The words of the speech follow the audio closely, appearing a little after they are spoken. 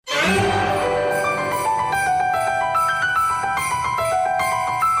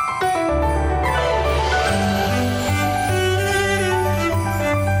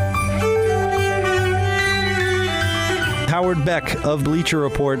Bob Beck of Bleacher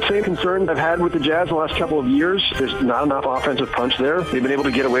Report. Same concern I've had with the Jazz the last couple of years. There's not enough offensive punch there. They've been able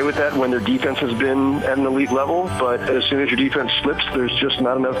to get away with that when their defense has been at an elite level, but as soon as your defense slips, there's just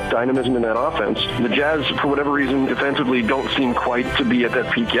not enough dynamism in that offense. The Jazz, for whatever reason, defensively don't seem quite to be at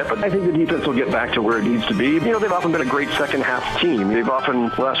that peak yet, but I think the defense will get back to where it needs to be. They've often been a great second-half team. They've often,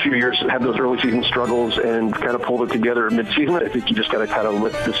 the last few years, had those early season struggles and kind of pulled it together mid-season. I think you just got to kind of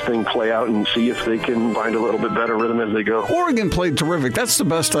let this thing play out and see if they can find a little bit better rhythm as they go. Oregon played terrific. That's the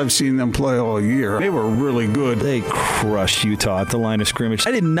best I've seen them play all year. They were really good. They crushed Utah at the line of scrimmage.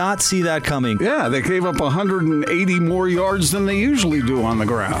 I did not see that coming. Yeah, they gave up 180 more yards than they usually do on the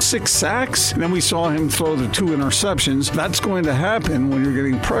ground. 6 sacks. And then we saw him throw the 2 interceptions. That's going to happen when you're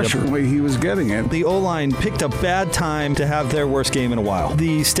getting pressure the way he was getting it. The O-line picked a bad time to have their worst game in a while.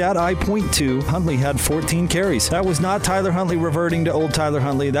 The stat I point to, Huntley had 14 carries. That was not Tyler Huntley reverting to old Tyler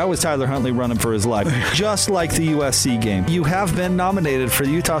Huntley. That was Tyler Huntley running for his life. Just like the USC game. You have been nominated for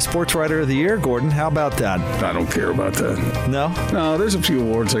the Utah Sports Writer of the Year, Gordon. How about that? I don't care about that. No? No, there's a few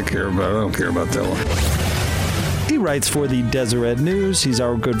awards I care about. I don't care about that one. He writes for the Deseret News. He's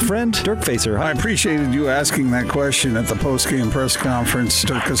our good friend, Dirk Facer. I appreciated you asking that question at the post-game press conference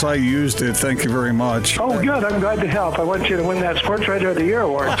because I used it. Thank you very much. Oh, good. I'm glad to help. I want you to win that Sports Writer of the Year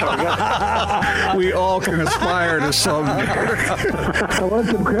award. So we all can aspire to some. I want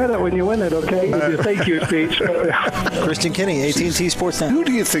some credit when you win it, okay? Thank you speech. Christian Kinney, AT&T Sportsnet. Who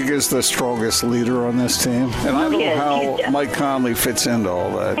do you think is the strongest leader on this team? And I don't know how Mike Conley fits into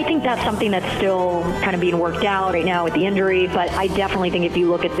all that. I think that's something that's still kind of being worked out right now with the injury, but I definitely think if you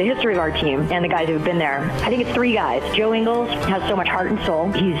look at the history of our team and the guys who've been there, I think it's 3 guys. Joe Ingles has so much heart and soul.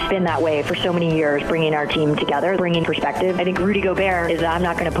 He's been that way for so many years, bringing our team together, bringing perspective. I think Rudy Gobert is I'm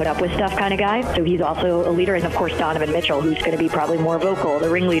not going to put up with stuff kind of guy, so he's also a leader. And of course, Donovan Mitchell, who's going to be probably more vocal, the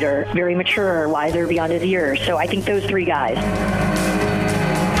ringleader, very mature, wiser beyond his years. So I think those 3 guys.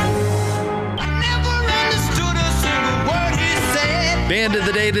 Band of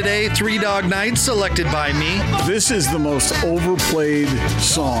the day today, 3 Dog Night, selected by me. This is the most overplayed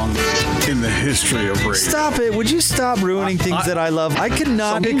song in the history of radio. Stop it. Would you stop ruining things that I love? I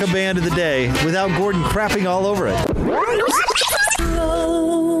cannot pick a band of the day without Gordon crapping all over it.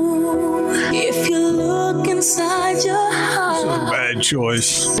 If you look inside your heart. This is a bad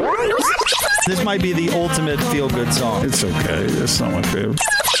choice. This might be the ultimate feel-good song. It's okay. That's not my favorite.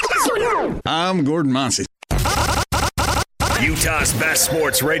 I'm Gordon Monsey. Utah's best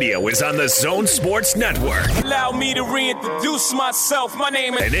sports radio is on the Zone Sports Network. Allow me to reintroduce myself. My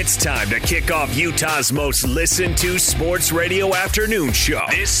name is... And it's time to kick off Utah's most listened to sports radio afternoon show.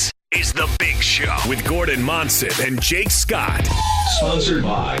 This is The Big Show with Gordon Monson and Jake Scott. Sponsored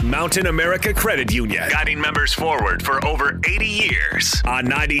by Mountain America Credit Union. Guiding members forward for over 80 years. On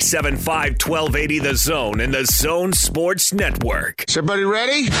 97.5 1280 The Zone and the Zone Sports Network. Is everybody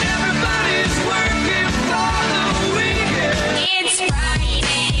ready? Everybody's working for the weekend. It's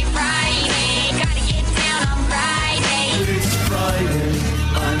Friday, gotta get down on Friday. It's Friday,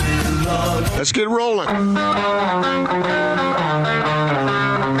 I'm in love. Let's get rolling.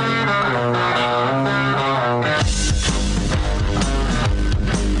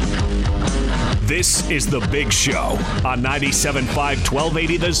 This is The Big Show on 97.5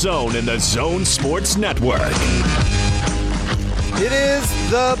 1280 The Zone and the Zone Sports Network. It is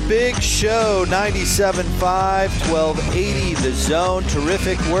The Big Show, 97.5 1280 The Zone.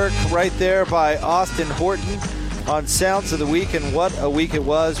 Terrific work right there by Austin Horton on Sounds of the Week, and what a week it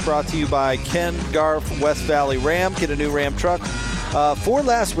was. Brought to you by Ken Garff, West Valley Ram. Get a new Ram truck. 4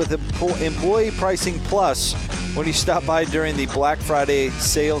 less with Employee Pricing Plus when you stop by during the Black Friday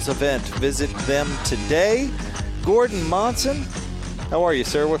sales event. Visit them today. Gordon Monson, how are you,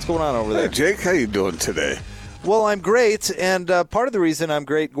 sir? What's going on over there? Hey, Jake, how you doing today? Well, I'm great, and part of the reason I'm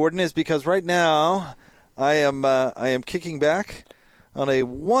great, Gordon, is because right now I am kicking back on a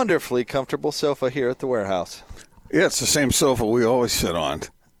wonderfully comfortable sofa here at the warehouse. Yeah, it's the same sofa we always sit on.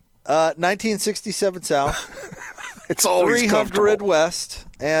 1967 South. It's always 300 West,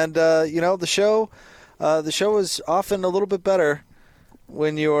 and the show is often a little bit better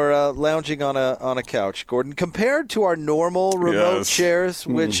when you're lounging on a couch, Gordon, compared to our normal remote chairs,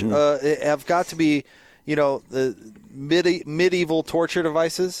 which have got to be, the medieval torture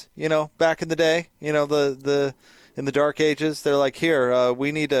devices. Back in the day, the in the dark ages, they're like, here,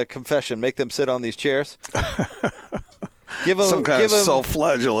 we need a confession. Make them sit on these chairs. Give them some kind of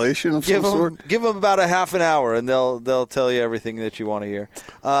self-flagellation of some sort. Give them about a half an hour, and they'll tell you everything that you want to hear.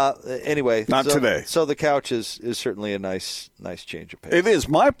 Anyway, not today. So the couch is certainly a nice change of pace. It is.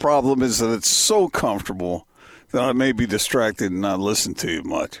 My problem is that it's so comfortable that I may be distracted and not listen to you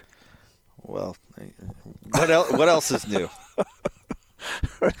much. Well, what else is new?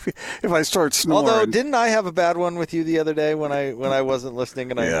 If I start snoring. Although, didn't I have a bad one with you the other day when I wasn't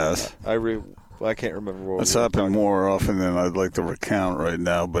listening? And yes. I can't remember what it's happened more often than I'd like to recount right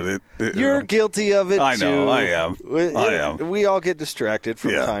now, but you're guilty of it, I know, too. I am. We all get distracted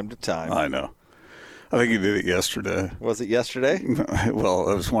from time to time. I know. I think you did it yesterday. Was it yesterday? Well,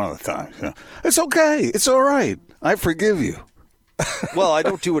 it was one of the times. Yeah. It's okay. It's all right. I forgive you. Well, I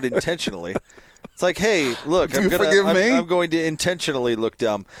don't do it intentionally. It's like, hey, look, I'm going to intentionally look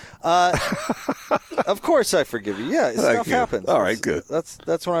dumb. Of course I forgive you. Yeah, stuff happens. All right, good. That's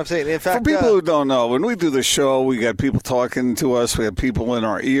what I'm saying. In fact, for people who don't know, when we do the show, we got people talking to us. We have people in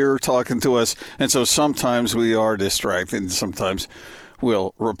our ear talking to us. And so sometimes we are distracted, and sometimes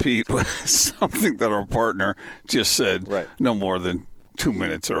we'll repeat something that our partner just said no more than 2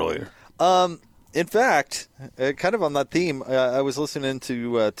 minutes earlier. In fact, kind of on that theme, I was listening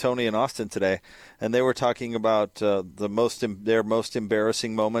to Tony and Austin today, and they were talking about their most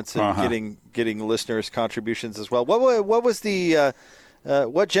embarrassing moments and getting listeners' contributions as well. What was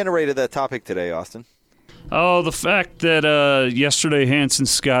what generated that topic today, Austin? Oh, the fact that yesterday Hans and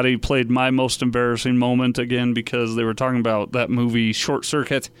Scotty played my most embarrassing moment again because they were talking about that movie Short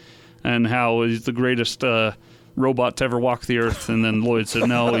Circuit and how he's the greatest robot to ever walk the earth, and then Lloyd said,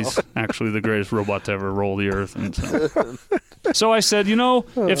 no, he's actually the greatest robot to ever roll the earth. And so I said,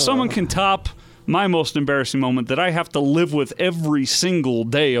 if someone can top my most embarrassing moment that I have to live with every single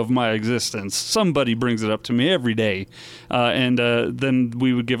day of my existence, somebody brings it up to me every day, and then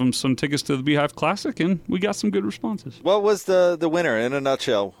we would give them some tickets to the Beehive Classic, and we got some good responses. What was the winner in a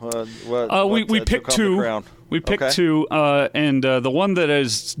nutshell? We picked two. We picked two, and the one that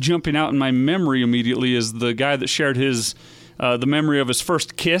is jumping out in my memory immediately is the guy that shared the memory of his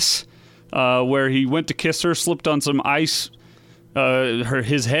first kiss, where he went to kiss her, slipped on some ice,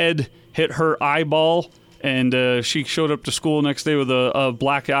 his head hit her eyeball, and she showed up to school next day with a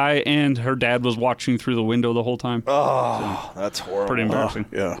black eye, and her dad was watching through the window the whole time. Oh, that's horrible. Pretty embarrassing.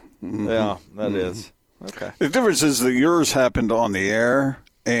 Yeah. Mm-hmm. Yeah, that is. Okay. The difference is that yours happened on the air,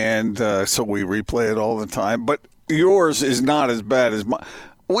 and so we replay it all the time. But yours is not as bad as mine.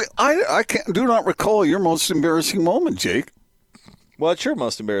 I do not recall your most embarrassing moment, Jake. What's your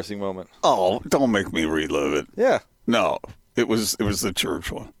most embarrassing moment? Oh, don't make me relive it. Yeah. No, it was the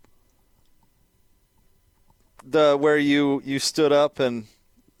church one. Where you stood up and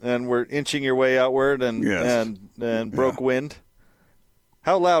were inching your way outward and broke wind.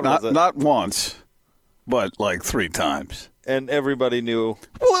 How loud was it? Not once, but like 3 times. And everybody knew.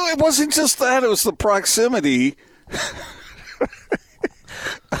 Well, it wasn't just that; it was the proximity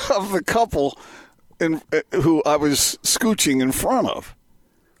of the couple who I was scooching in front of,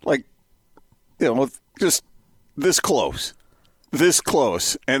 like just this close,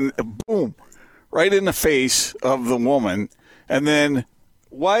 and boom. Right in the face of the woman, and then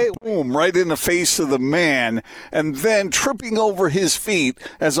boom, right in the face of the man, and then tripping over his feet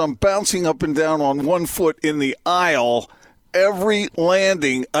as I'm bouncing up and down on one foot in the aisle, every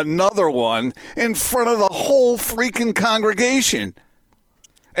landing another one in front of the whole freaking congregation.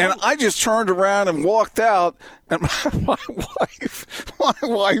 And I just turned around and walked out, and my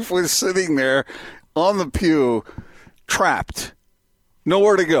wife was sitting there on the pew, trapped,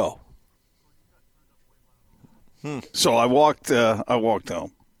 nowhere to go. So I walked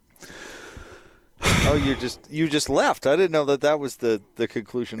home. Oh, you just left. I didn't know that was the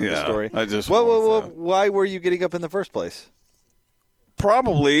conclusion of the story. I just why were you getting up in the first place?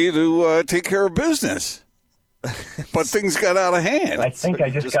 Probably to take care of business. But things got out of hand. I think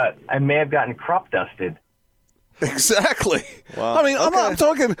I may have gotten crop dusted. Exactly. Wow. I mean,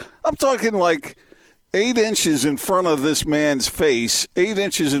 okay. I'm talking like 8 inches in front of this man's face, 8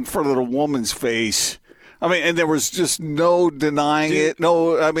 inches in front of the woman's face. I mean, and there was just no denying it.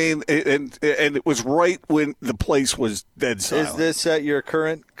 No, I mean, and it was right when the place was dead silent. Is this at your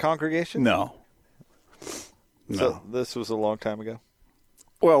current congregation? No. So this was a long time ago.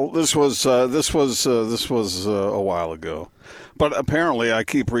 Well, this was a while ago, but apparently I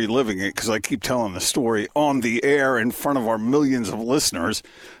keep reliving it because I keep telling the story on the air in front of our millions of listeners.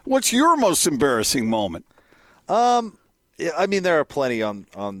 What's your most embarrassing moment? I mean, there are plenty on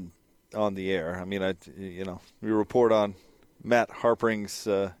the air. I mean, we report on Matt Harpering's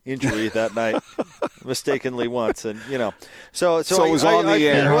injury that night, mistakenly once, and so it was on the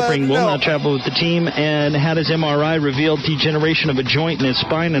air. Harpering will not travel with the team and had his MRI revealed degeneration of a joint in his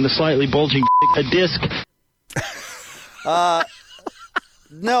spine and a slightly bulging disc. No.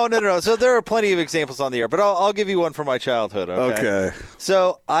 So there are plenty of examples on the air, but I'll give you one from my childhood. Okay. Okay.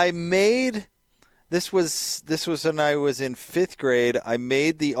 So I made This was when I was in 5th grade. I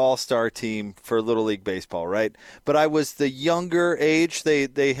made the all-star team for Little League Baseball, right? But I was the younger age.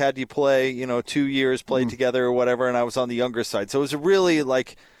 They had you play, 2 years played together or whatever, and I was on the younger side. So it was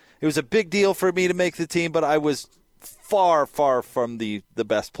it was a big deal for me to make the team, but I was far, far from the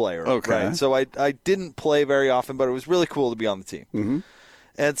best player. Okay. Right? So I didn't play very often, but it was really cool to be on the team. Mm-hmm.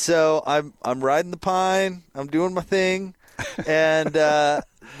 And so I'm riding the pine. I'm doing my thing. And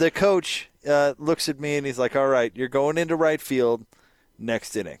the coach looks at me and he's like, all right, you're going into right field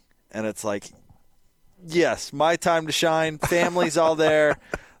next inning. And it's like, yes, my time to shine. Family's all there.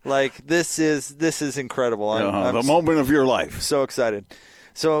 Like, this is incredible. I'm the moment of your life. So excited.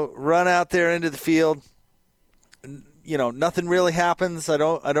 So run out there into the field. Nothing really happens. I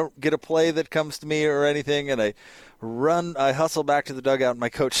don't get a play that comes to me or anything. And I hustle back to the dugout. And my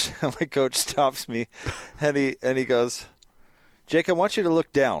coach stops me and he goes, Jake, I want you to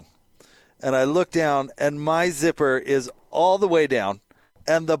look down. And I look down, and my zipper is all the way down,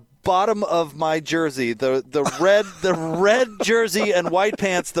 and the bottom of my jersey, the red jersey and white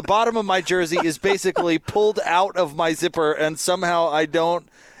pants, the bottom of my jersey is basically pulled out of my zipper, and somehow I don't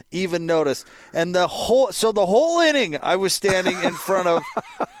even notice. And the whole inning, I was standing in front of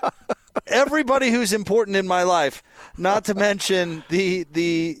everybody who's important in my life, not to mention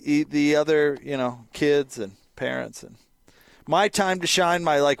the other kids and parents and. My time to shine,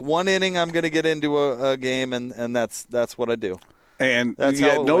 my one inning, I'm going to get into a game, and that's what I do. And that's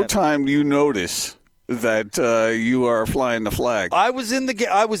yet no time you notice that you are flying the flag. I was into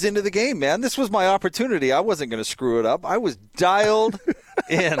the game, man. This was my opportunity. I wasn't going to screw it up. I was dialed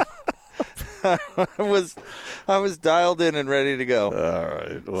in. I was dialed in and ready to go. All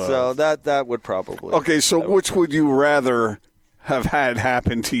right. Well. So that would probably. Okay, so which would you rather have had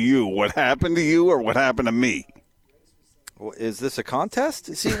happen to you? What happened to you or what happened to me? Is this a contest?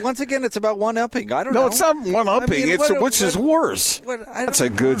 See, once again, it's about one-upping. I don't know. No, it's not one-upping. Which is worse. That's a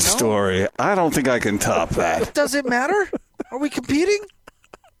good story. I don't think I can top that. Does it matter? Are we competing?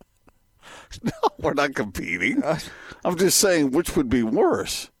 No, we're not competing. I'm just saying which would be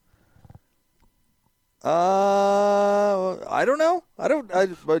worse. I don't know. I don't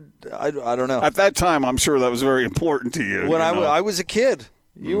know. At that time, I'm sure that was very important to you. When I was a kid,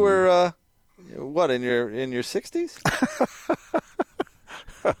 you were. What, in your 60s?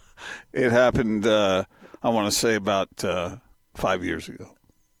 It happened, I want to say, about 5 years ago.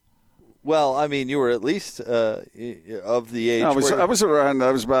 Well, I mean, you were at least of the age. I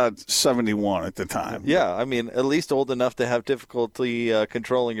was about 71 at the time. Yeah, I mean, at least old enough to have difficulty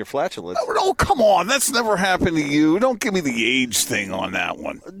controlling your flatulence. Oh, come on. That's never happened to you. Don't give me the age thing on that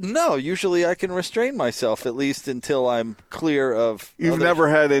one. No, usually I can restrain myself, at least until I'm clear of... You've never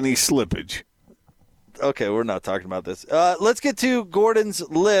had any slippage. Okay, we're not talking about this. Let's get to Gordon's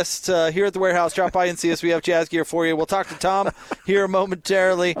list here at the warehouse. Drop by and see us. We have jazz gear for you. We'll talk to Tom here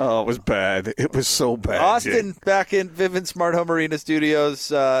momentarily. Oh, it was bad. It was so bad. Austin, Jake. Back in Vivint Smart Home Arena Studios.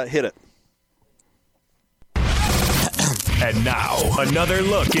 Hit it. And now, another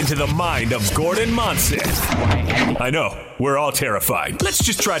look into the mind of Gordon Monson. I know, we're all terrified. Let's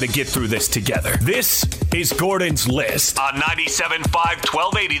just try to get through this together. This is Gordon's List on 97.5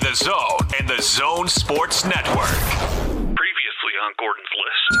 1280 The Zone and The Zone Sports Network. Previously on Gordon's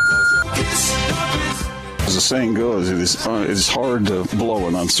List. As the saying goes, it is hard to blow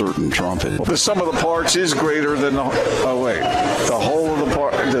an uncertain trumpet. The sum of the parts is greater than the whole of the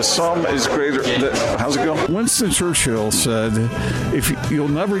part. The sum is greater. How's it go? Winston Churchill said, "If you'll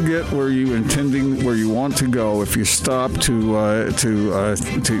never get where you want to go if you stop to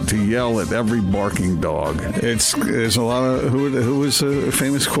yell at every barking dog." There's a lot of who was a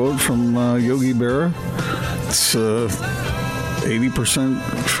famous quote from Yogi Berra. It's 80%,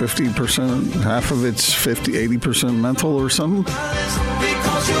 50%, half of it's 80% mental or something.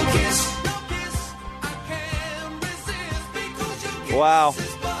 Wow.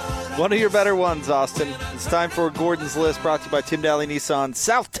 One of your better ones, Austin. It's time for Gordon's List, brought to you by Tim Daly Nissan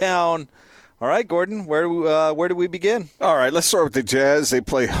Southtown. All right, Gordon, where do we begin? All right, let's start with the Jazz. They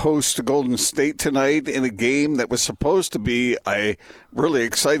play host to Golden State tonight in a game that was supposed to be a really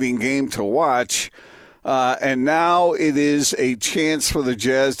exciting game to watch. And now it is a chance for the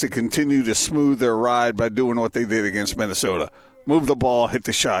Jazz to continue to smooth their ride by doing what they did against Minnesota. Move the ball, hit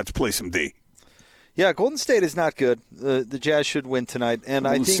the shots, play some D. Yeah, Golden State is not good. The Jazz should win tonight. And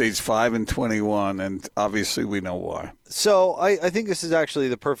Golden State's 5-21, and obviously we know why. So I think this is actually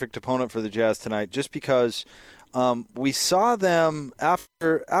the perfect opponent for the Jazz tonight, just because we saw them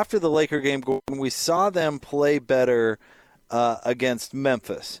after the Laker game, Gordon, we saw them play better against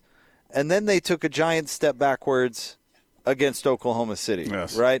Memphis. And then they took a giant step backwards against Oklahoma City,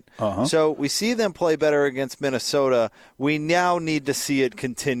 Yes. right? Uh-huh. So we see them play better against Minnesota. We now need to see it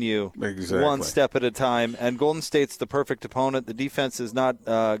continue Exactly. one step at a time. And Golden State's the perfect opponent. The defense is not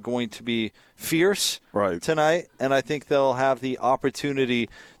going to be fierce tonight, and I think they'll have the opportunity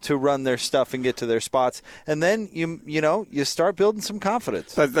to run their stuff and get to their spots. And then you start building some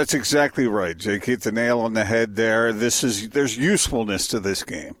confidence. That's exactly right, Jake. Hit the nail on the head there. There's usefulness to this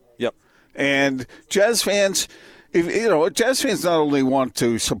game. Yep. And Jazz fans, Jazz fans not only want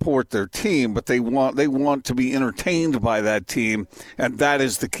to support their team, but they want to be entertained by that team, and that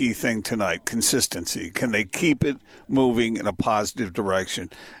is the key thing tonight: consistency. Can they keep it moving in a positive direction?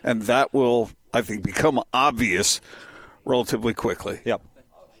 And that will, I think, become obvious relatively quickly. Yep,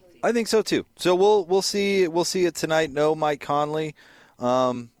 I think so too. So we'll see it tonight. No Mike Conley.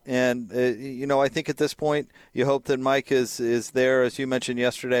 I think at this point you hope that Mike is there, as you mentioned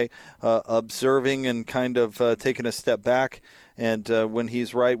yesterday, observing and kind of taking a step back. And when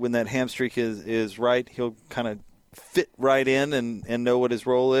he's right, when that ham streak is right, he'll kind of fit right in and know what his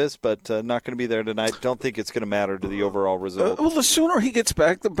role is, but not going to be there tonight. Don't think it's going to matter to the overall result. Well, the sooner he gets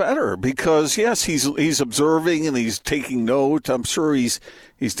back, the better, because, yes, he's observing and he's taking note. I'm sure he's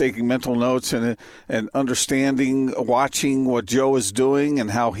taking mental notes and understanding, watching what Joe is doing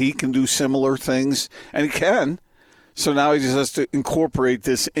and how he can do similar things, and he can. So now he just has to incorporate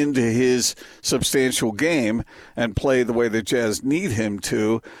this into his substantial game and play the way the Jazz need him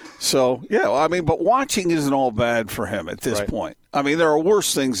to. So, but watching isn't all bad for him at this point. I mean, there are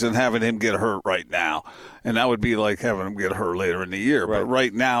worse things than having him get hurt right now, and that would be like having him get hurt later in the year. Right. But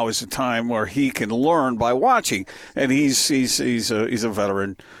right now is a time where he can learn by watching, and he's a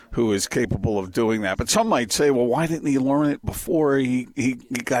veteran who is capable of doing that. But some might say, well, why didn't he learn it before he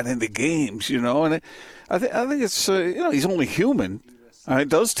got into games? And I think it's he's only human. It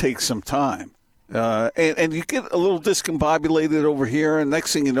does take some time. And you get a little discombobulated over here, and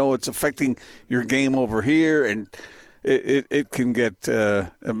next thing you know, it's affecting your game over here, and it can get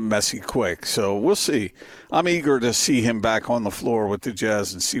messy quick. So we'll see. I'm eager to see him back on the floor with the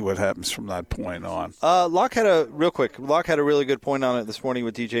Jazz and see what happens from that point on. Locke had a really good point on it this morning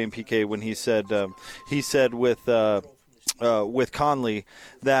with DJ and PK when he said with Conley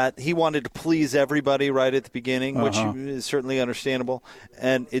that he wanted to please everybody right at the beginning, which is certainly understandable,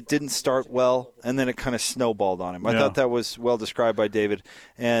 and it didn't start well, and then it kind of snowballed on him. I thought that was well described by David,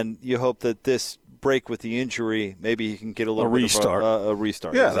 and you hope that this break with the injury, maybe he can get a restart. A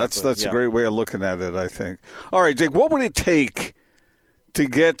restart. Yeah, exactly. That's a great way of looking at it, I think. All right, Jake, what would it take to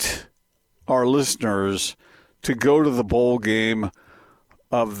get our listeners to go to the bowl game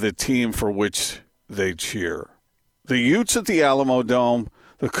of the team for which they cheer? The Utes at the Alamo Dome,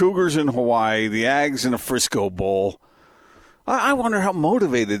 the Cougars in Hawaii, the Ags in the Frisco Bowl. I wonder how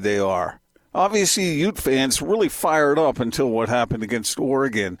motivated they are. Obviously, Ute fans really fired up until what happened against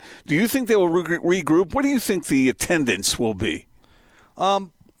Oregon. Do you think they will regroup? What do you think the attendance will be? We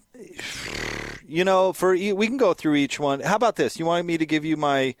can go through each one. How about this? You want me to give you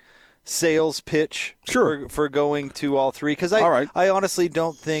my sales pitch for going to all three? Because I honestly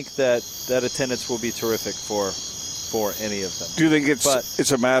don't think that attendance will be terrific for any of them. Do you think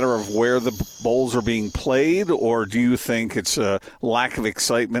it's a matter of where the bowls are being played, or do you think it's a lack of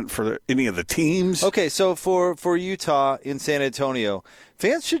excitement for any of the teams? Okay, so for Utah in San Antonio,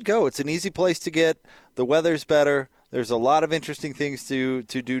 fans should go. It's an easy place to get. The weather's better. There's a lot of interesting things to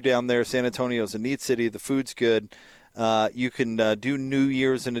do down there. San Antonio's a neat city. The food's good. You can do New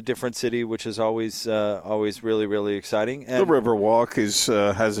Year's in a different city, which is always really, really exciting. And the Riverwalk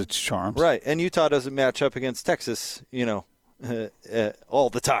has its charms. Right, and Utah doesn't match up against Texas, all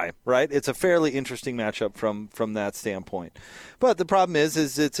the time, right? It's a fairly interesting matchup from that standpoint. But the problem is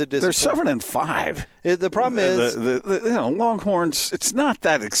it's a disappointment. They're 7-5. The problem is the Longhorns. It's not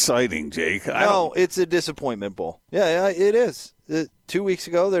that exciting, Jake. It's a disappointment bowl. Yeah, it is. 2 weeks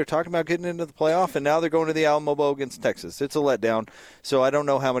ago, they were talking about getting into the playoff, and now they're going to the Alamo Bowl against Texas. It's a letdown, so I don't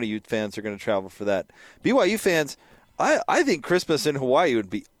know how many Ute fans are going to travel for that. BYU fans, I think Christmas in Hawaii would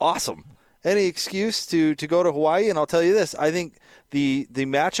be awesome. Any excuse to go to Hawaii, and I'll tell you this, I think the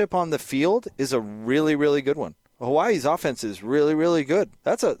matchup on the field is a really, really good one. Hawaii's offense is really, really good.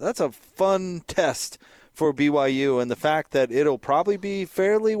 That's a fun test for BYU, and the fact that it'll probably be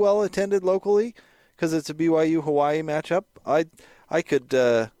fairly well attended locally because it's a BYU-Hawaii matchup, I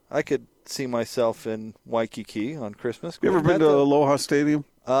could see myself in Waikiki on Christmas. You ever been to Aloha Stadium?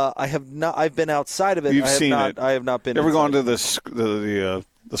 I have not. I've been outside of it. You've seen it. I have not been. Ever gone to the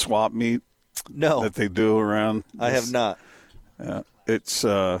swap meet? No. That they do around? I have not. It's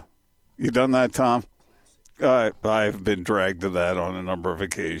you done that, Tom? I've been dragged to that on a number of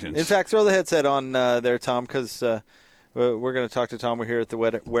occasions. In fact, throw the headset on there, Tom, because We're going to talk to Tom. We're here at the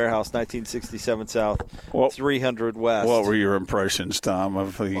warehouse, 1967 South, 300 West. What were your impressions, Tom,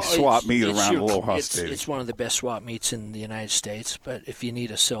 of the swap meet around Aloha Stadium? It's one of the best swap meets in the United States, but if you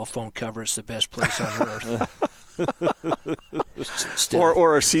need a cell phone cover, it's the best place on earth.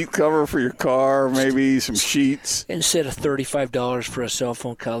 or a seat cover for your car, maybe some sheets. Instead of $35 for a cell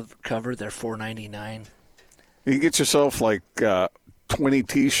phone cover, they're $4.99. You can get yourself like 20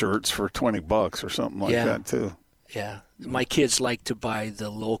 T-shirts for $20 or something like that, too. Yeah. My kids like to buy the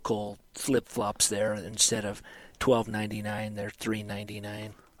local flip-flops there. Instead of $12.99, they're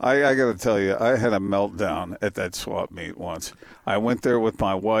 $3.99. I got to tell you, I had a meltdown at that swap meet once. I went there with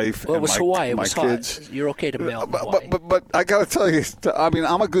my wife and it was Hawaii. It my was kids. Hot. You're okay to melt in Hawaii. But I got to tell you, I mean,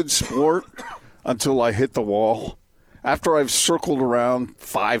 I'm a good sport until I hit the wall. After I've circled around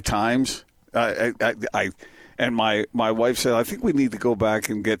 5 times, and my wife said, I think we need to go back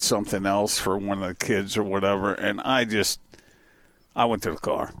and get something else for one of the kids or whatever. And I went to the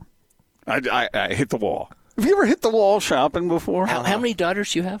car. I hit the wall. Have you ever hit the wall shopping before? How many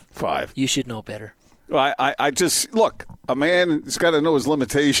daughters do you have? 5. You should know better. I just, look, a man has got to know his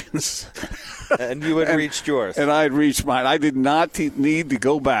limitations. And you had reached yours. And I had reached mine. I did not need to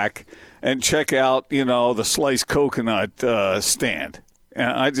go back and check out, the sliced coconut stand. And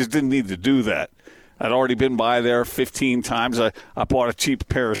I just didn't need to do that. I'd already been by there 15 times. I bought a cheap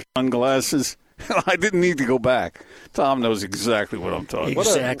pair of sunglasses. I didn't need to go back. Tom knows exactly what I'm talking about.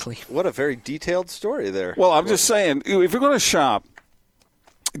 Exactly. What a very detailed story there. Well, I'm just saying, if you're going to shop,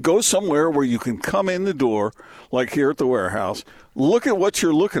 go somewhere where you can come in the door, like here at the warehouse, look at what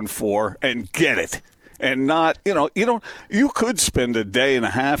you're looking for, and get it. And not, you could spend a day and a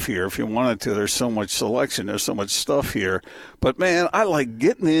half here if you wanted to. There's so much selection. There's so much stuff here. But, man, I like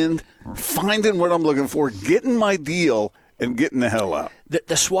getting in, finding what I'm looking for, getting my deal, and getting the hell out.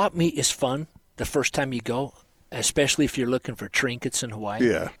 The swap meet is fun the first time you go, especially if you're looking for trinkets in Hawaii.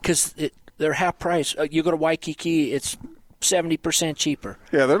 Yeah. Because they're half price. You go to Waikiki, it's 70% cheaper.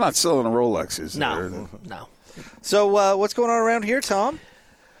 Yeah, they're not selling Rolexes. No. So what's going on around here, Tom?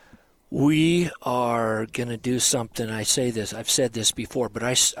 We are going to do something. I've said this before, but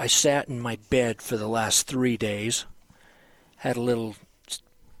I sat in my bed for the last 3 days, had a little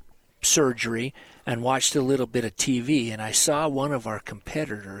surgery, and watched a little bit of TV, and I saw one of our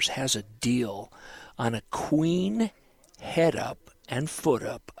competitors has a deal on a queen head-up and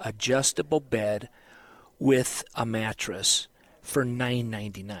foot-up adjustable bed with a mattress for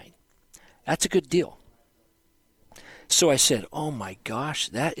 $9.99. That's a good deal. So I said, oh, my gosh,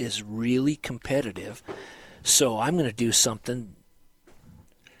 that is really competitive. So I'm going to do something.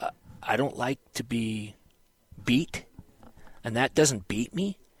 I don't like to be beat, and that doesn't beat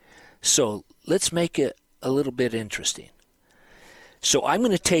me. So let's make it a little bit interesting. So I'm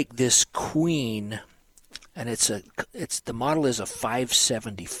going to take this queen, and the model is a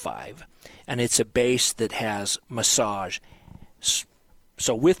 575, and it's a base that has massage.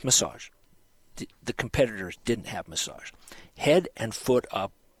 So with massage. The competitors didn't have massage. Head and foot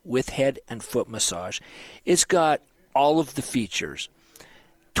up with head and foot massage. It's got all of the features,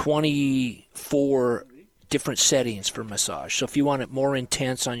 24 different settings for massage. So if you want it more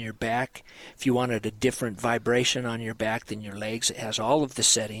intense on your back, if you wanted a different vibration on your back than your legs, it has all of the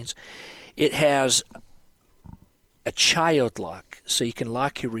settings. It has a child lock, so you can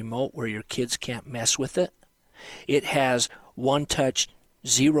lock your remote where your kids can't mess with it. It has one-touch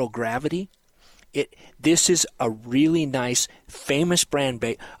zero gravity. This is a really nice, famous brand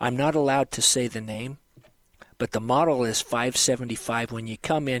base. I'm not allowed to say the name, but the model is 575. When you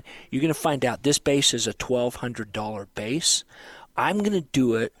come in, you're going to find out this base is a $1,200 base. I'm going to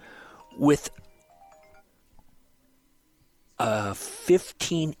do it with a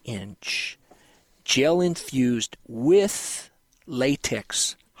 15-inch gel-infused with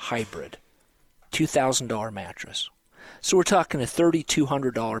latex hybrid, $2,000 mattress. So we're talking a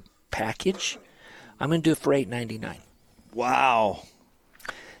 $3,200 package. I'm going to do it for $899. Wow.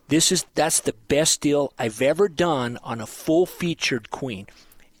 That's the best deal I've ever done on a full-featured queen.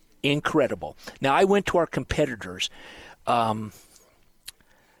 Incredible. Now, I went to our competitors. In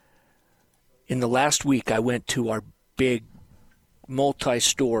the last week, I went to our big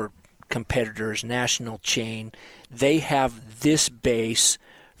multi-store competitors, national chain. They have this base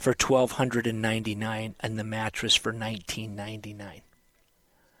for $1,299 and the mattress for $1,999.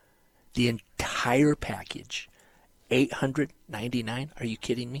 The entire package, $899. Are you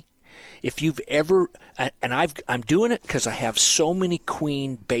kidding me? If you've ever, and I'm doing it because I have so many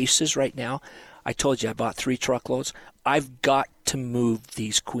queen bases right now. I told you I bought 3 truckloads. I've got to move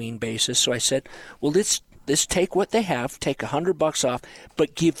these queen bases. So I said, well, let's take what they have, take $100 off,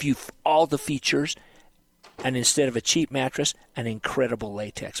 but give you all the features and instead of a cheap mattress, an incredible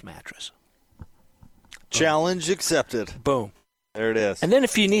latex mattress. Challenge accepted. Boom. There it is. And then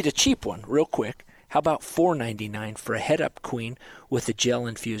if you need a cheap one, real quick, how about $4.99 for a head-up queen with a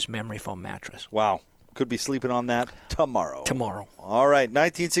gel-infused memory foam mattress? Wow. Could be sleeping on that tomorrow. All right,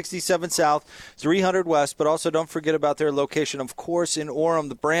 1967 South, 300 West, but also don't forget about their location, of course, in Orem,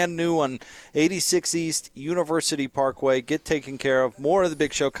 the brand new one, 86 East University Parkway. Get taken care of. More of the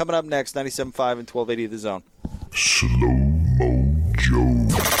Big Show coming up next, 97.5 and 1280 The Zone. Slow-Mo Joe.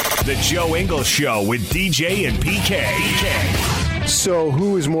 The Joe Ingles Show with DJ and PK. So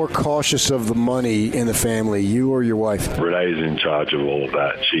who is more cautious of the money in the family, you or your wife? Renee's in charge of all of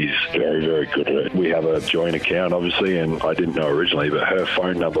that. She's very, very good at it. We have a joint account, obviously, and I didn't know originally, but her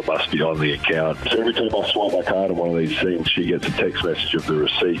phone number must be on the account. So every time I swipe my card on one of these things, she gets a text message of the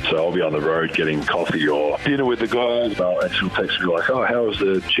receipt. So I'll be on the road getting coffee or dinner with the guys, and she'll text me like, oh, how was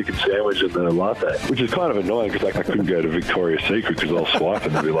the chicken sandwich and the latte? Which is kind of annoying because I couldn't go to Victoria's Secret because I'll swipe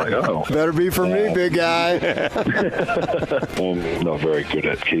and they'll be like, oh. Better be for me, big guy. I'm not very good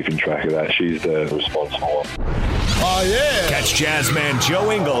at keeping track of that. She's the responsible one. Oh, yeah. Catch Jazzman Joe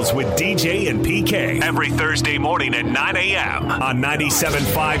Ingles with DJ and PK every Thursday morning at 9 a.m. on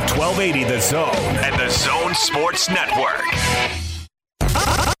 97.5 1280 The Zone and The Zone Sports Network.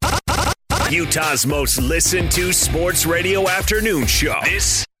 Utah's most listened to sports radio afternoon show.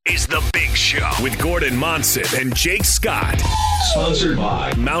 This is The Big Show with Gordon Monson and Jake Scott. Sponsored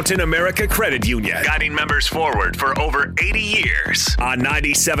by Mountain America Credit Union, guiding members forward for over 80 years on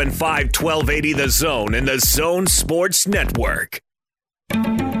 97.5 1280 The Zone and The Zone Sports Network.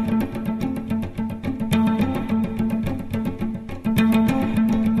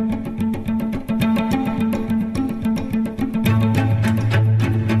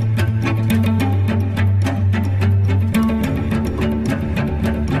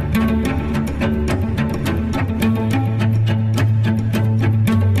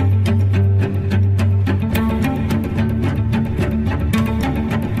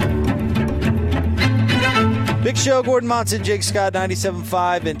 Show, Gordon Monson, Jake Scott,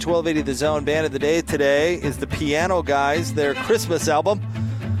 97.5 and 1280 The Zone. Band of the day today is the Piano Guys, their Christmas album.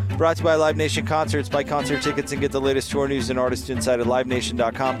 Brought to you by Live Nation Concerts. Buy concert tickets and get the latest tour news and artist insight at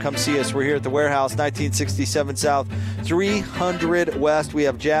livenation.com. Come see us. We're here at the Warehouse, 1967 South, 300 West. We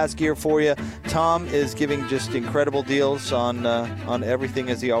have jazz gear for you. Tom is giving just incredible deals on everything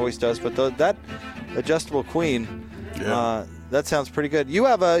as he always does. But that adjustable queen, that sounds pretty good. You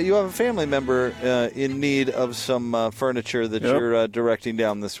have a family member in need of some furniture that you're directing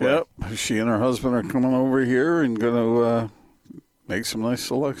down this way. Yep. She and her husband are coming over here and going to make some nice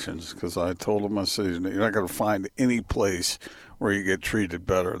selections because I told them, I said, you're not going to find any place where you get treated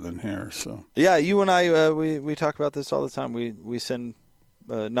better than here. So yeah, you and I, we talk about this all the time. We send,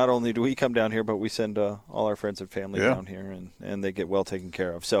 not only do we come down here, but we send all our friends and family down here, and they get well taken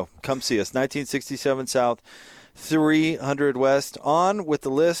care of. So come see us, 1967 South, 300 West. On with the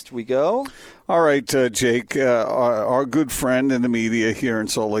list we go. All right, Jake, our good friend in the media here in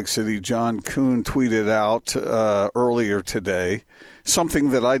Salt Lake City, John Kuhn, tweeted out earlier today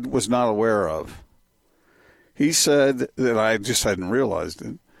something that I was not aware of. He said that I just hadn't realized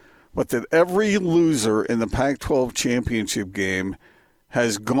it, but that every loser in the Pac-12 championship game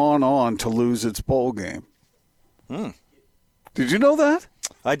has gone on to lose its bowl game. Did you know that?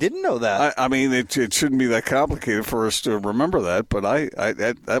 I didn't know that. I mean, it shouldn't be that complicated for us to remember that, but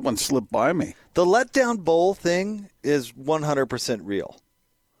that one slipped by me. The letdown bowl thing is 100% real.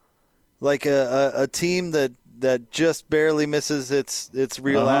 Like a team that just barely misses its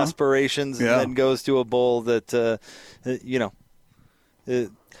real aspirations and then goes to a bowl that,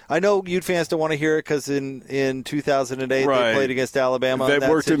 I know Ute fans don't want to hear it because in 2008 they played against Alabama. That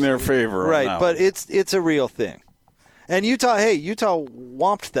worked in their favor. Right, but it's a real thing. And Utah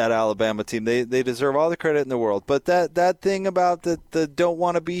whomped that Alabama team. They deserve all the credit in the world. But that thing about the don't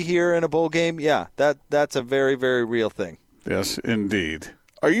want to be here in a bowl game, that's a very, very real thing. Yes, indeed.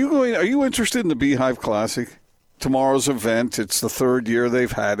 Are you interested in the Beehive Classic? Tomorrow's event. It's the third year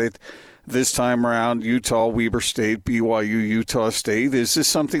they've had it. This time around, Utah, Weber State, BYU, Utah State. Is this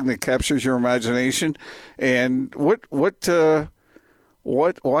something that captures your imagination? And why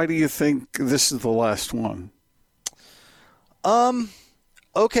do you think this is the last one?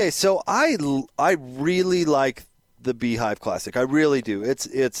 Okay, so I really like the Beehive Classic. I really do.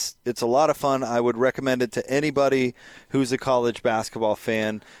 It's a lot of fun. I would recommend it to anybody who's a college basketball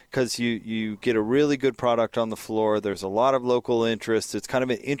fan because you get a really good product on the floor. There's a lot of local interest. It's kind of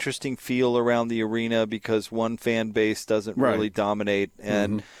an interesting feel around the arena because one fan base doesn't really dominate,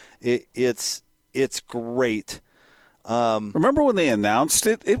 and it's great. Remember when they announced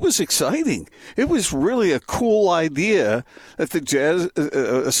it? It was exciting. It was really a cool idea that the Jazz,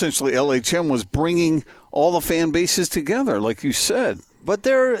 essentially LHM, was bringing all the fan bases together, like you said. But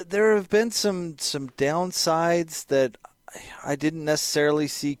there have been some downsides that I didn't necessarily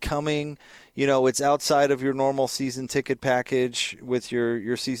see coming. You know, it's outside of your normal season ticket package with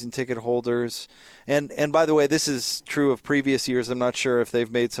your season ticket holders. And by the way, this is true of previous years. I'm not sure if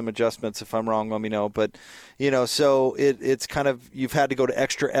they've made some adjustments. If I'm wrong, let me know. But, you know, so it's kind of you've had to go to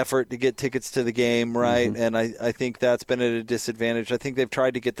extra effort to get tickets to the game, right? Mm-hmm. And I think that's been at a disadvantage. I think they've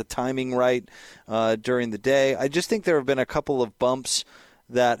tried to get the timing right during the day. I just think there have been a couple of bumps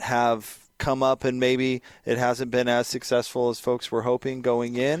that have come up, and maybe it hasn't been as successful as folks were hoping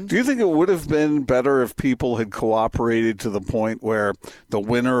going in. Do you think it would have been better if people had cooperated to the point where the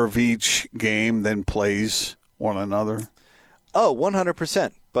winner of each game then plays one another? Oh,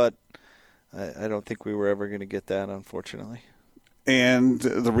 100%. But I don't think we were ever going to get that, unfortunately. And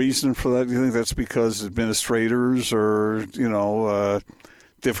the reason for that, do you think that's because administrators are,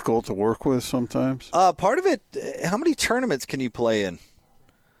 difficult to work with sometimes? Part of it, how many tournaments can you play in?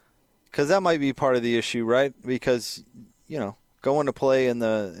 Because that might be part of the issue, right? Because, going to play in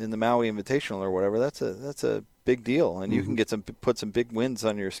the Maui Invitational or whatever, that's a big deal, and you can put some big wins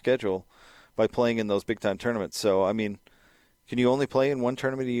on your schedule by playing in those big time tournaments. So, I mean, can you only play in one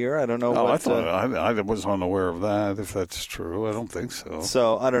tournament a year? I don't know. I thought I was unaware of that. If that's true, I don't think so.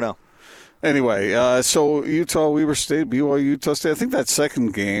 So I don't know. Anyway, so Utah, Weber State, BYU, Utah State. I think that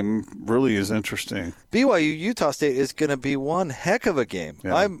second game really is interesting. BYU, Utah State is going to be one heck of a game.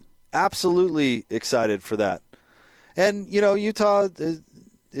 Yeah. I'm absolutely excited for that. And, Utah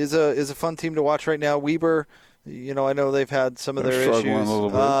is a fun team to watch right now. Weber, I know they've had some of their issues. A little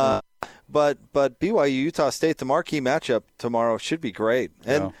bit. But BYU, Utah State, the marquee matchup tomorrow should be great.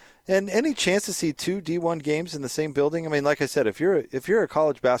 And any chance to see two D1 games in the same building? I mean, like I said, if you're a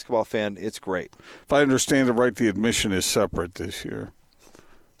college basketball fan, it's great. If I understand it right, the admission is separate this year.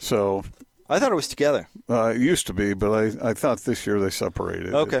 So I thought it was together. It used to be, but I thought this year they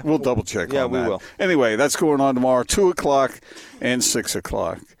separated. Okay. We'll double-check on that. Yeah, we will. Anyway, that's going on tomorrow, 2 o'clock and 6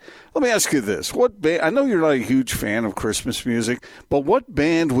 o'clock. Let me ask you this. What band? I know you're not a huge fan of Christmas music, but what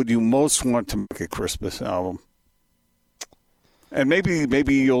band would you most want to make a Christmas album? And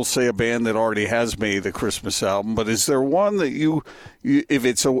maybe you'll say a band that already has made a Christmas album, but is there one that you if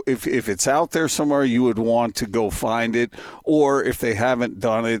it's out there somewhere, you would want to go find it, or if they haven't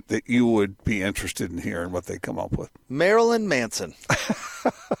done it, that you would be interested in hearing what they come up with? Marilyn Manson.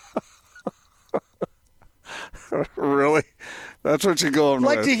 Really? That's what you're going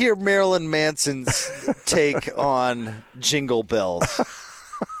with? I'd like to hear Marilyn Manson's take on Jingle Bells.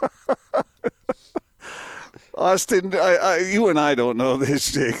 Austin, you and I don't know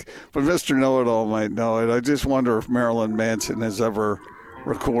this, Jake, but Mr. Know-It-All might know it. I just wonder if Marilyn Manson has ever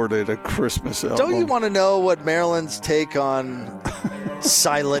recorded a Christmas album. Don't you want to know what Marilyn's take on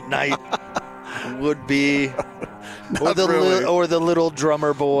Silent Night would be? Or the little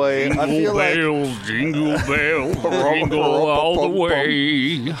drummer boy. Jingle I feel bells, like... jingle bells, jingle all the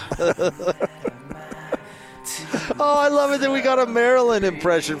way. Oh, I love it that we got a Marilyn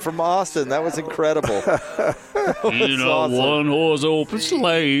impression from Austin. That was incredible. In a awesome. One-horse open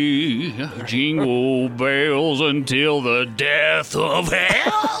sleigh, jingle bells until the death of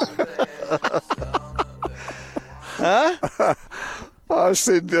hell. Huh?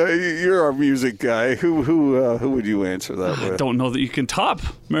 Austin, you're our music guy. Who would you answer that with? I don't know that you can top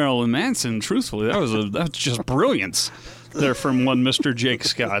Marilyn Manson. Truthfully, that's just brilliance. There from one Mr. Jake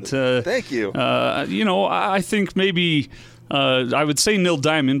Scott. Thank you. I think maybe I would say Neil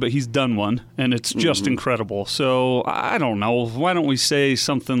Diamond, but he's done one, and it's just incredible. So I don't know. Why don't we say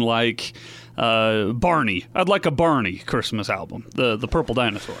something like Barney? I'd like a Barney Christmas album, the Purple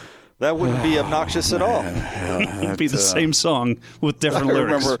Dinosaur. That wouldn't be obnoxious at all. It'd be the same song with different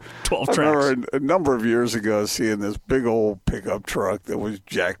lyrics. 12 tracks. I remember a number of years ago seeing this big old pickup truck that was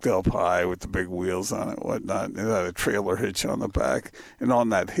jacked up high with the big wheels on it and whatnot. It had a trailer hitch on the back. And on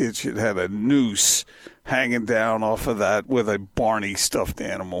that hitch, it had a noose hanging down off of that with a Barney stuffed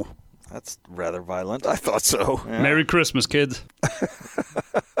animal. That's rather violent. I thought so. Yeah. Merry Christmas, kids.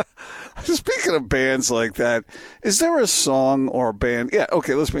 Speaking of bands like that, is there a song or a band? Yeah,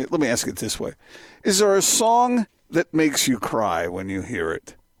 okay, let me ask it this way. Is there a song that makes you cry when you hear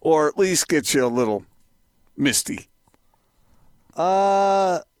it? Or at least gets you a little misty?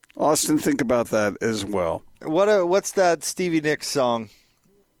 Austin, think about that as well. What's that Stevie Nicks song?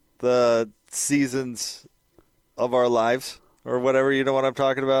 The Seasons of Our Lives? Or whatever, you know what I'm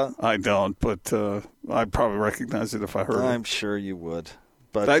talking about? I don't, but I'd probably recognize it if I heard it. I'm sure you would.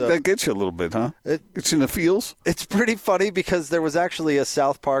 But that gets you a little bit, huh? It's in the feels. It's pretty funny because there was actually a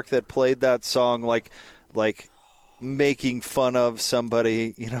South Park that played that song like making fun of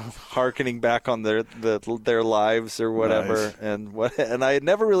somebody, hearkening back on their lives or whatever. Nice. And I had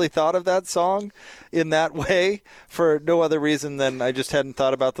never really thought of that song in that way for no other reason than I just hadn't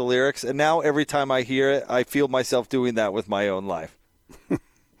thought about the lyrics. And now every time I hear it, I feel myself doing that with my own life.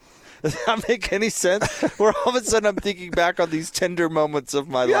 Does that make any sense? Where all of a sudden I'm thinking back on these tender moments of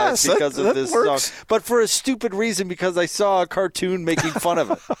my life because of this song. But for a stupid reason, because I saw a cartoon making fun of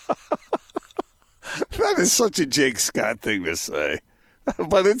it. That is such a Jake Scott thing to say.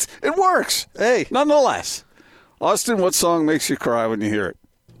 But it works. Hey. Nonetheless. Austin, what song makes you cry when you hear it?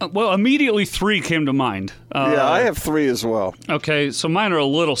 Well, immediately 3 came to mind. I have 3 as well. Okay, so mine are a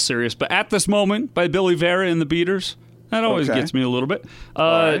little serious. But At This Moment by Billy Vera and the Beaters. That always gets me a little bit.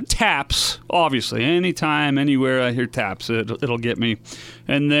 Right. Taps, obviously. Anytime, anywhere I hear Taps, it'll get me.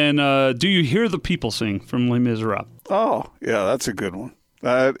 And then Do You Hear the People Sing from Les Miserables. Oh, yeah, that's a good one.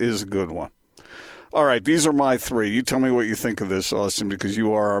 That is a good one. All right, these are my 3. You tell me what you think of this, Austin, because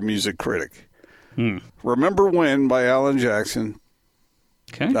you are our music critic. Remember When by Alan Jackson.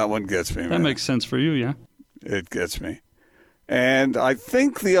 Okay. That one gets me, man. That makes sense for you, yeah. It gets me. And I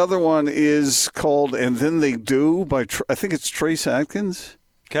think the other one is called And Then They Do by, I think it's Trace Adkins.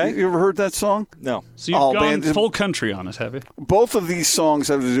 Okay. You ever heard that song? No. So you've gone full country on us, have you? Both of these songs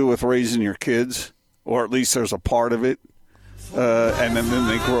have to do with raising your kids, or at least there's a part of it. And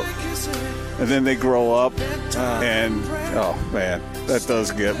then they grow up. And, oh, man, that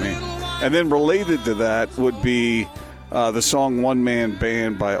does get me. And then related to that would be the song One Man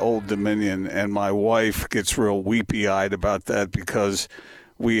Band by Old Dominion, and my wife gets real weepy-eyed about that because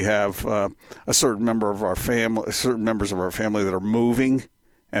we have a certain members of our family that are moving,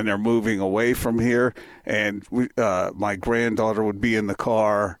 and they're moving away from here. And my granddaughter would be in the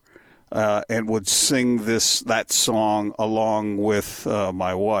car and would sing that song along with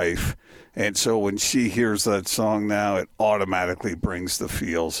my wife. And so when she hears that song now, it automatically brings the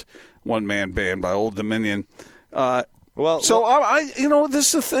feels. One Man Band by Old Dominion. I this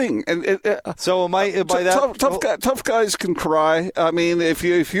is the thing, and so am I by that tough guys can cry. I mean, if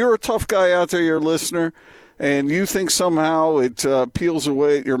you're a tough guy out there, your listener, and you think somehow it peels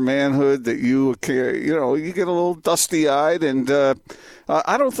away at your manhood that you get a little dusty eyed, and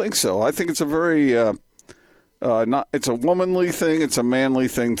I don't think so. I think it's a very it's a womanly thing, it's a manly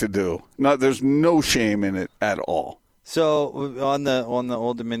thing to do. There's no shame in it at all. So on the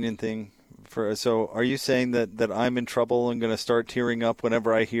Old Dominion thing. So are you saying that I'm in trouble and going to start tearing up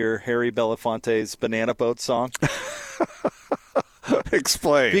whenever I hear Harry Belafonte's Banana Boat song?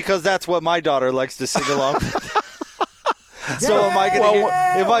 Explain. Because that's what my daughter likes to sing along with. So am I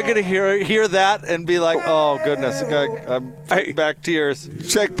going to hear that and be like, oh, goodness, I'm back tears.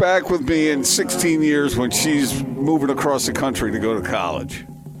 Check back with me in 16 years when she's moving across the country to go to college.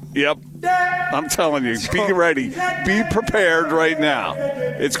 Yep. I'm telling you, be ready. Be prepared right now.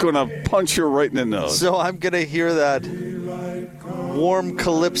 It's going to punch you right in the nose. So I'm going to hear that warm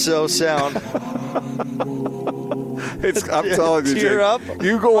calypso sound. I'm telling you, tear up.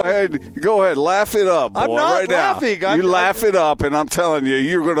 You go ahead, laugh it up, boy. I'm not right laughing. Now. Laugh it up, and I'm telling you,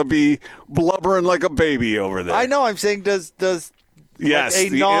 you're going to be blubbering like a baby over there. I know. I'm saying, does yes?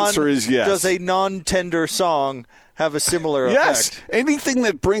 The answer is yes. Does a non-tender song have a similar effect? Yes. Anything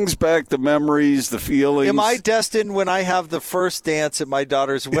that brings back the memories, the feelings. Am I destined when I have the first dance at my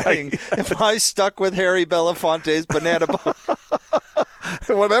daughter's wedding? Am I stuck with Harry Belafonte's Banana Boat?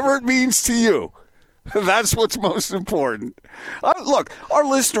 Whatever it means to you. That's what's most important. Look, our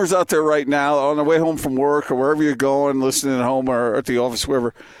listeners out there right now on their way home from work or wherever you're going, listening at home or at the office,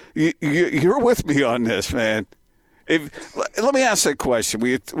 wherever, you're with me on this, man. Let me ask that question.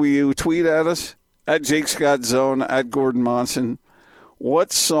 Will you tweet at us? At Jake Scott Zone, at Gordon Monson.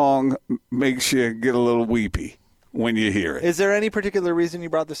 What song makes you get a little weepy when you hear it? Is there any particular reason you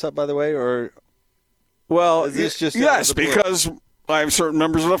brought this up, by the way? Or is this just yes, because I have certain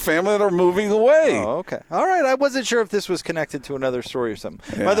members of the family that are moving away. Oh, okay. All right. I wasn't sure if this was connected to another story or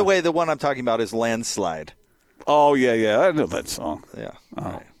something. Yeah. By the way, the one I'm talking about is Landslide. Oh, yeah. I know that song. Yeah. Oh.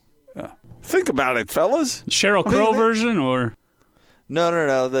 Right. Yeah. Think about it, fellas. Sheryl Crow version or?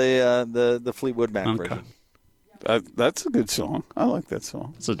 No. The Fleetwood Mac version. That's a good song. I like that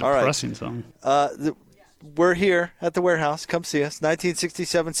song. It's a depressing song. We're here at the warehouse. Come see us.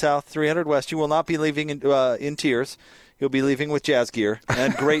 1967 South, 300 West. You will not be leaving in tears. You'll be leaving with jazz gear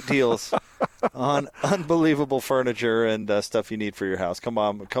and great deals on unbelievable furniture and stuff you need for your house. Come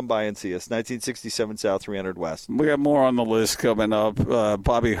by and see us. 1967 South, 300 West. We got more on the list coming up.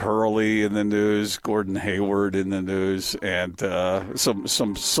 Bobby Hurley in the news, Gordon Hayward in the news, and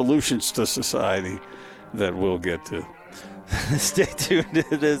some solutions to society that we'll get to. Stay tuned.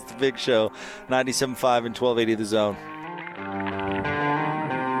 It is The Big Show, 97.5 and 1280 The Zone.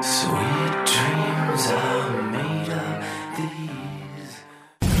 Sweet dreams are made of these.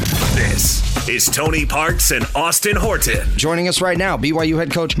 This is Tony Parks and Austin Horton. Joining us right now, BYU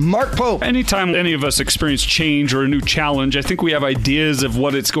head coach Mark Pope. Anytime any of us experience change or a new challenge, I think we have ideas of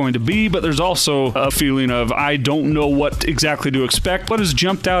what it's going to be, but there's also a feeling of, I don't know what exactly to expect. What has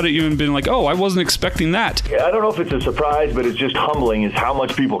jumped out at you and been like, oh, I wasn't expecting that? I don't know if it's a surprise, but it's just humbling is how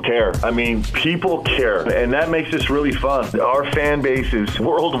much people care. I mean, people care, and that makes this really fun. Our fan base is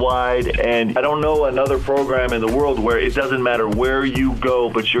worldwide, and I don't know another program in the world where it doesn't matter where you go,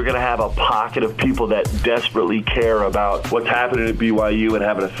 but you're going to have a pocket of people that desperately care about what's happening at BYU and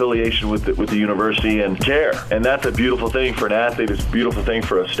have an affiliation with the university and care. And that's a beautiful thing for an athlete. It's a beautiful thing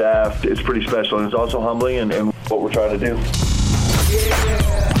for a staff. It's pretty special, and it's also humbling and what we're trying to do.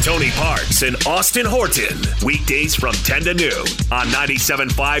 Tony Parks and Austin Horton. Weekdays from 10 to noon on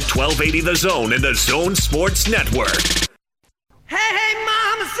 97.5, 1280 The Zone and the Zone Sports Network. Hey,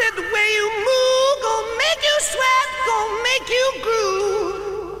 mama said the way you move gon' make you sweat, gon' make you groove.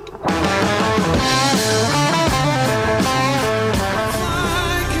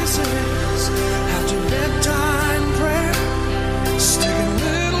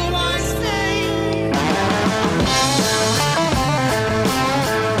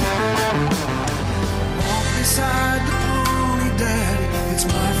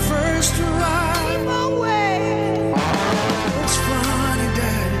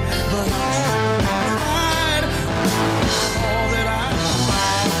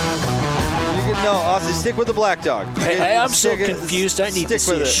 No, Austin, stick with the black dog. Hey, I'm so confused. I need to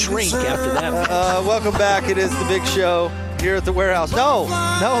see a shrink after that. Welcome back. It is The Big Show here at the warehouse. No,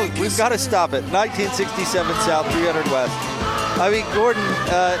 we've got to stop it. 1967 South, 300 West. I mean,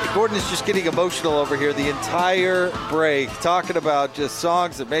 Gordon is just getting emotional over here the entire break, talking about just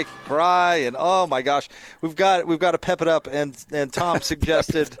songs that make you cry, and oh my gosh, we've got to pep it up. And Tom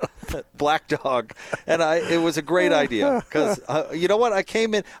suggested Black Dog, and it was a great idea because you know what? I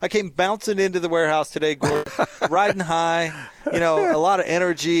came bouncing into the warehouse today, Gordon, riding high, a lot of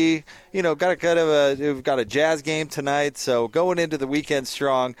energy. We've got a jazz game tonight, so going into the weekend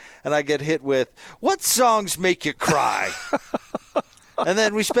strong, and I get hit with, what songs make you cry? And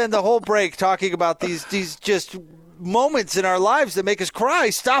then we spend the whole break talking about these just moments in our lives that make us cry.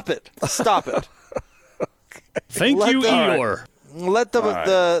 Stop it. Thank you, Eeyore. Let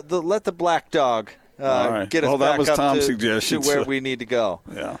the Black Dog get us back up to where we need to go.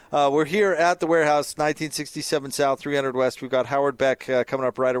 Yeah. We're here at the warehouse, 1967 South, 300 West. We've got Howard Beck coming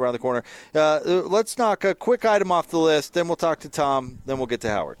up right around the corner. Let's knock a quick item off the list, then we'll talk to Tom, then we'll get to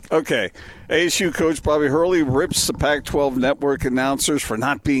Howard. Okay. ASU coach Bobby Hurley rips the Pac-12 network announcers for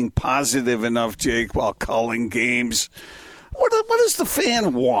not being positive enough, Jake, while calling games. What does the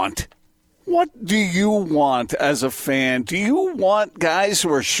fan want? What do you want as a fan? Do you want guys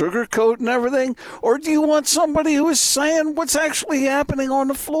who are sugarcoating everything? Or do you want somebody who is saying what's actually happening on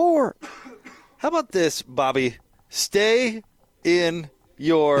the floor? How about this, Bobby? Stay in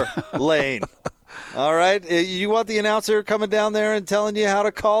your lane. All right? You want the announcer coming down there and telling you how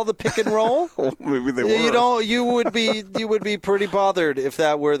to call the pick and roll? Well, maybe they were. You would be pretty bothered if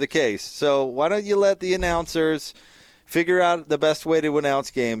that were the case. So why don't you let the announcers figure out the best way to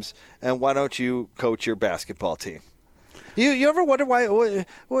announce games, and why don't you coach your basketball team? You ever wonder why?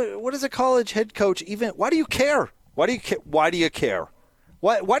 What is a college head coach even? Why do you care? Why do you care? Why do you care?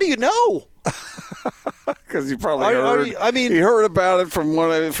 Why do you know? Because you probably heard. He heard about it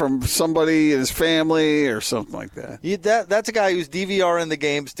from somebody in his family or something like that. That's a guy who's DVRing the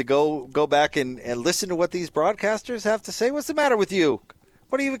games to go back and listen to what these broadcasters have to say. What's the matter with you?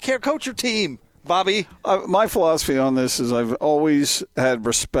 Why do you even care? Coach your team, Bobby. My philosophy on this is I've always had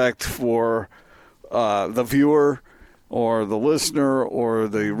respect for the viewer or the listener or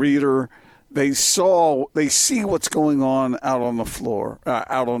the reader. They see what's going on out on the floor,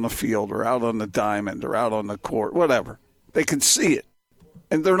 out on the field, or out on the diamond, or out on the court, whatever. They can see it,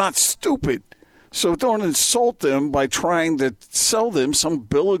 and they're not stupid. So don't insult them by trying to sell them some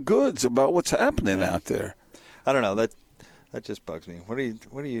bill of goods about what's happening out there. I don't know. That just bugs me. What are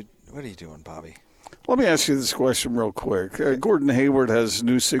you doing, Bobby? Let me ask you this question real quick. Gordon Hayward has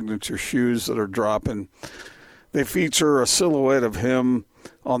new signature shoes that are dropping. They feature a silhouette of him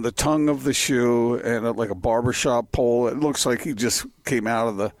on the tongue of the shoe and like a barbershop pole. It looks like he just came out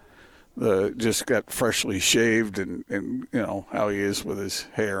of just got freshly shaved and you know how he is with his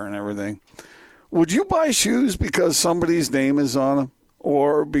hair and everything. Would you buy shoes because somebody's name is on them,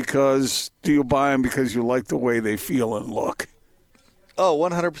 or do you buy them because you like the way they feel and look? Oh,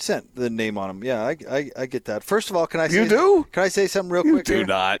 100% the name on them. Yeah, I get that. First of all, can I say something real quick? You do here?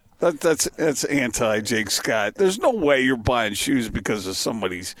 not. That's anti-Jake Scott. There's no way you're buying shoes because of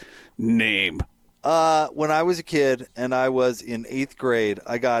somebody's name. When I was a kid and I was in 8th grade,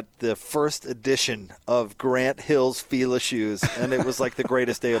 I got the first edition of Grant Hill's Fila shoes, and it was like the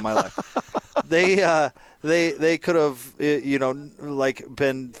greatest day of my life. They could have, like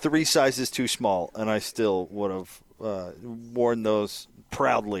been 3 sizes too small, and I still would have worn those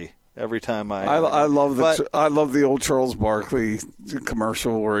proudly every time I love the old Charles Barkley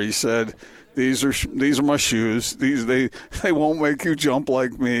commercial where he said, These are my shoes. They won't make you jump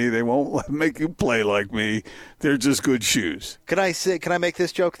like me. They won't make you play like me. They're just good shoes. Can I make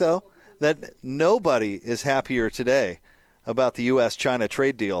this joke though? That nobody is happier today about the U.S.-China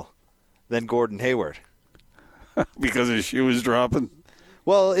trade deal than Gordon Hayward. Because his shoe is dropping?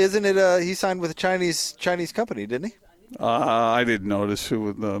 Well, isn't it he signed with a Chinese company, didn't he? I didn't notice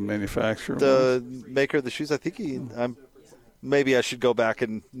who the manufacturer was. The maker of the shoes. I think maybe I should go back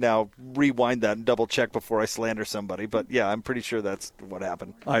and now rewind that and double check before I slander somebody. But yeah, I'm pretty sure that's what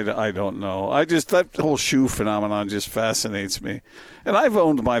happened. I don't know. That whole shoe phenomenon just fascinates me. And I've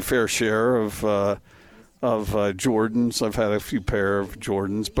owned my fair share of Jordans. I've had a few pair of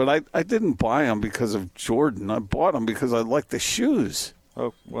Jordans, but I didn't buy them because of Jordan. I bought them because I like the shoes.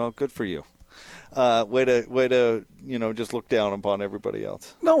 Oh, well, good for you. Way to just look down upon everybody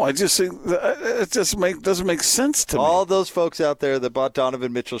else. No, I just think it doesn't make sense to me. All those folks out there that bought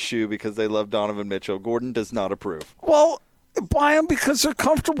Donovan Mitchell's shoe because they love Donovan Mitchell, Gordon does not approve. Well, buy them because they're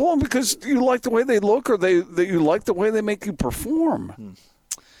comfortable and because you like the way they look, or that you like the way they make you perform.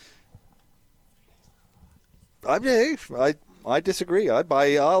 I disagree.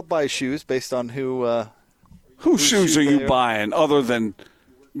 I'll buy shoes based on whose shoes are you buying other than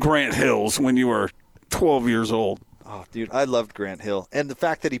Grant Hill's when you were 12 years old? Oh, dude, I loved Grant Hill. And the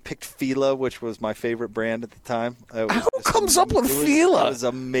fact that he picked Fila, which was my favorite brand at the time. Who comes up with Fila? It was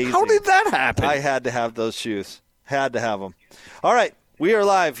amazing. How did that happen? I had to have those shoes. Had to have them. All right. We are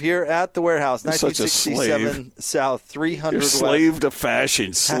live here at the warehouse, 1967 South, 300 You're West. Slave to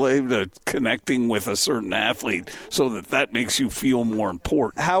fashion, slave to connecting with a certain athlete so that makes you feel more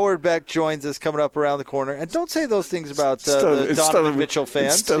important. Howard Beck joins us coming up around the corner. And don't say those things about the Donovan Mitchell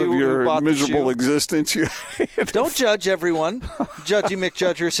fans. Instead of your miserable existence. Don't judge everyone, Judgy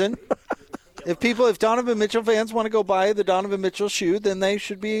McJudgerson. If Donovan Mitchell fans want to go buy the Donovan Mitchell shoe, then they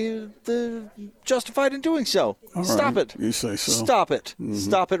should be justified in doing so. All Stop right. it. You say so. Stop it. Mm-hmm.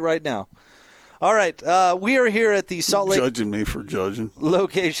 Stop it right now. All right. We are here at the Salt Lake. Judging me for judging.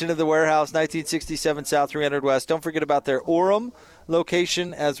 Location of the warehouse, 1967 South, 300 West. Don't forget about their Orem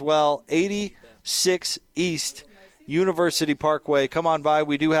location as well, 86 East University Parkway. Come on by.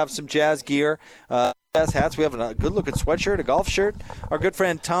 We do have some Jazz gear. Jazz hats. We have a good-looking sweatshirt, a golf shirt. Our good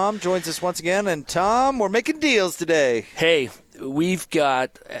friend Tom joins us once again. And, Tom, we're making deals today. Hey, we've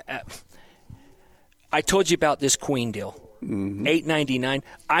got I told you about this Queen deal, $8.99.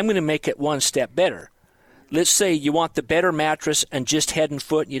 I'm going to make it one step better. Let's say you want the better mattress and just head and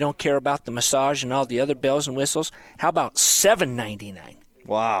foot. And you don't care about the massage and all the other bells and whistles. How about $7.99?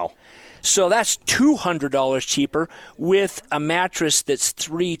 Wow. So that's $200 cheaper with a mattress that's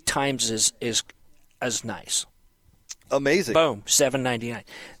 3 times as nice. Amazing. Boom, $7.99.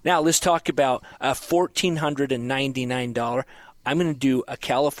 Now let's talk about a $1,499. I'm going to do a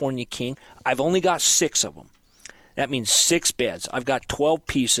California King. I've only got 6 of them. That means 6 beds. I've got 12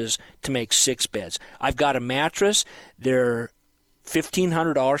 pieces to make 6 beds. I've got a mattress. They're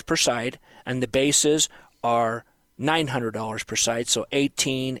 $1,500 per side, and the bases are $900 per side, so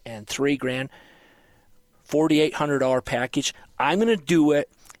 $18,000 and $3,000, $4,800 package. I'm going to do it.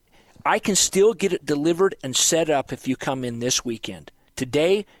 I can still get it delivered and set up if you come in this weekend.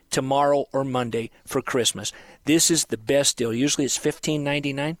 Today, tomorrow, or Monday for Christmas. This is the best deal. Usually it's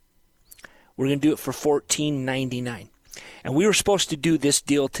 $15.99. We're going to do it for $14.99. And we were supposed to do this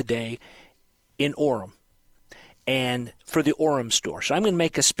deal today in Orem and for the Orem store. So I'm going to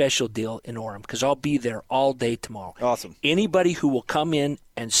make a special deal in Orem because I'll be there all day tomorrow. Awesome. Anybody who will come in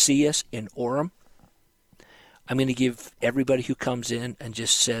and see us in Orem, I'm going to give everybody who comes in and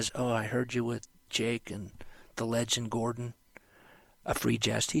just says, oh, I heard you with Jake and the legend Gordon, a free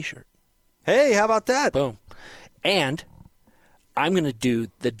Jazz t-shirt. Hey, how about that? Boom. And I'm going to do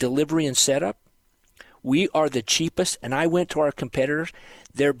the delivery and setup We are the cheapest, and I went to our competitors.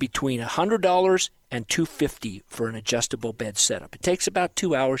 They're between $100 and $250 for an adjustable bed setup. It takes about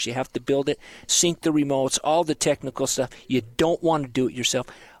 2 hours. You have to build it, sync the remotes, all the technical stuff. You don't want to do it yourself.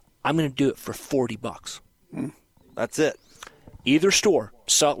 I'm going to do it for $40. That's it. Either store,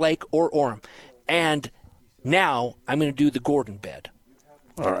 Salt Lake or Orem. And now I'm going to do the Gordon bed.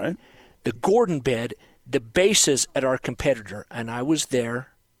 All right. The Gordon bed, the bases at our competitor, and I was there,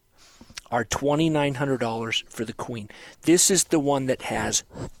 are $2,900 for the Queen. This is the one that has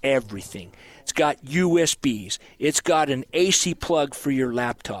everything. It's got USBs. It's got an AC plug for your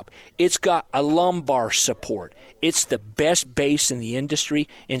laptop. It's got a lumbar support. It's the best base in the industry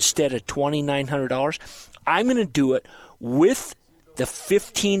instead of $2,900. I'm going to do it with the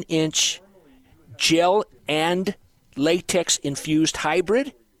 15-inch gel and latex infused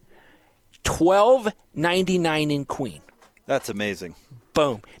hybrid, $1,299 in Queen. That's amazing.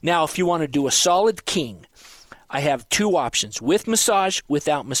 Boom. Now, if you want to do a solid king, I have two options, with massage,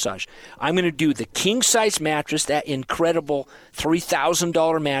 without massage. I'm going to do the king-size mattress, that incredible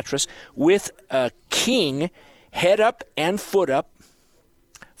 $3,000 mattress, with a king head up and foot up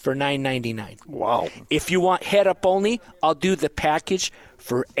for $999. Wow. If you want head up only, I'll do the package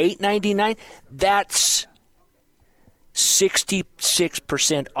for $899. That's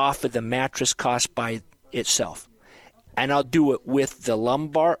 66% off of the mattress cost by itself. And I'll do it with the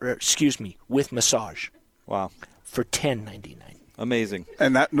with massage. Wow. For $10.99. Amazing.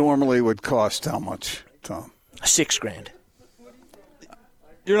 And that normally would cost how much, Tom? $6,000.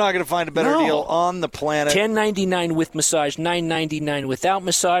 You're not going to find a better deal on the planet. $10.99 with massage, $9.99 without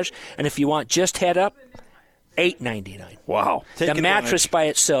massage, and if you want just head up, $8.99. Wow. The mattress by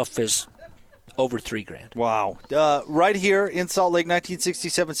itself is over $3,000. Wow. Right here in Salt Lake,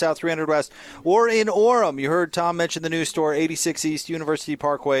 1967 South, 300 West, or in Orem. You heard Tom mention the new store, 86 East University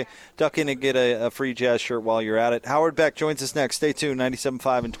Parkway. Duck in and get a free Jazz shirt while you're at it. Howard Beck joins us next. Stay tuned,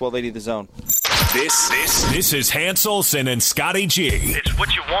 97.5 and 1280 The Zone. This is Hans Olsen and Scotty G. It's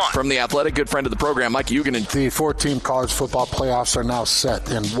what you want. From The Athletic, good friend of the program, Mike Huguenin. The 4-team college football playoffs are now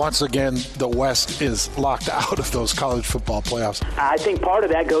set, and once again, the West is locked out of those college football playoffs. I think part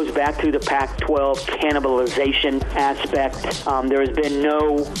of that goes back to the Pac-12 cannibalization aspect. There has been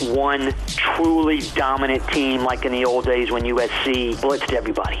no one truly dominant team like in the old days when USC blitzed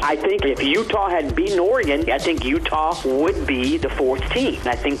everybody. I think if Utah had beaten Oregon, I think Utah would be the fourth team. And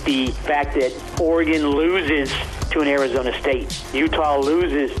I think the fact that Oregon loses to an Arizona State, Utah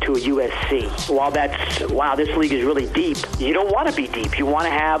loses to a USC. While this league is really deep, you don't want to be deep. You want to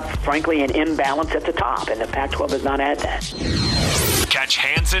have, frankly, an imbalance at the top, and the Pac-12 has not had that. Catch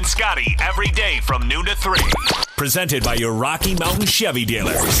Hans and Scotty every day from noon to 3. Presented by your Rocky Mountain Chevy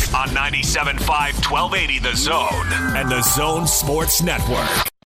dealers on 97.5 1280 The Zone and The Zone Sports Network.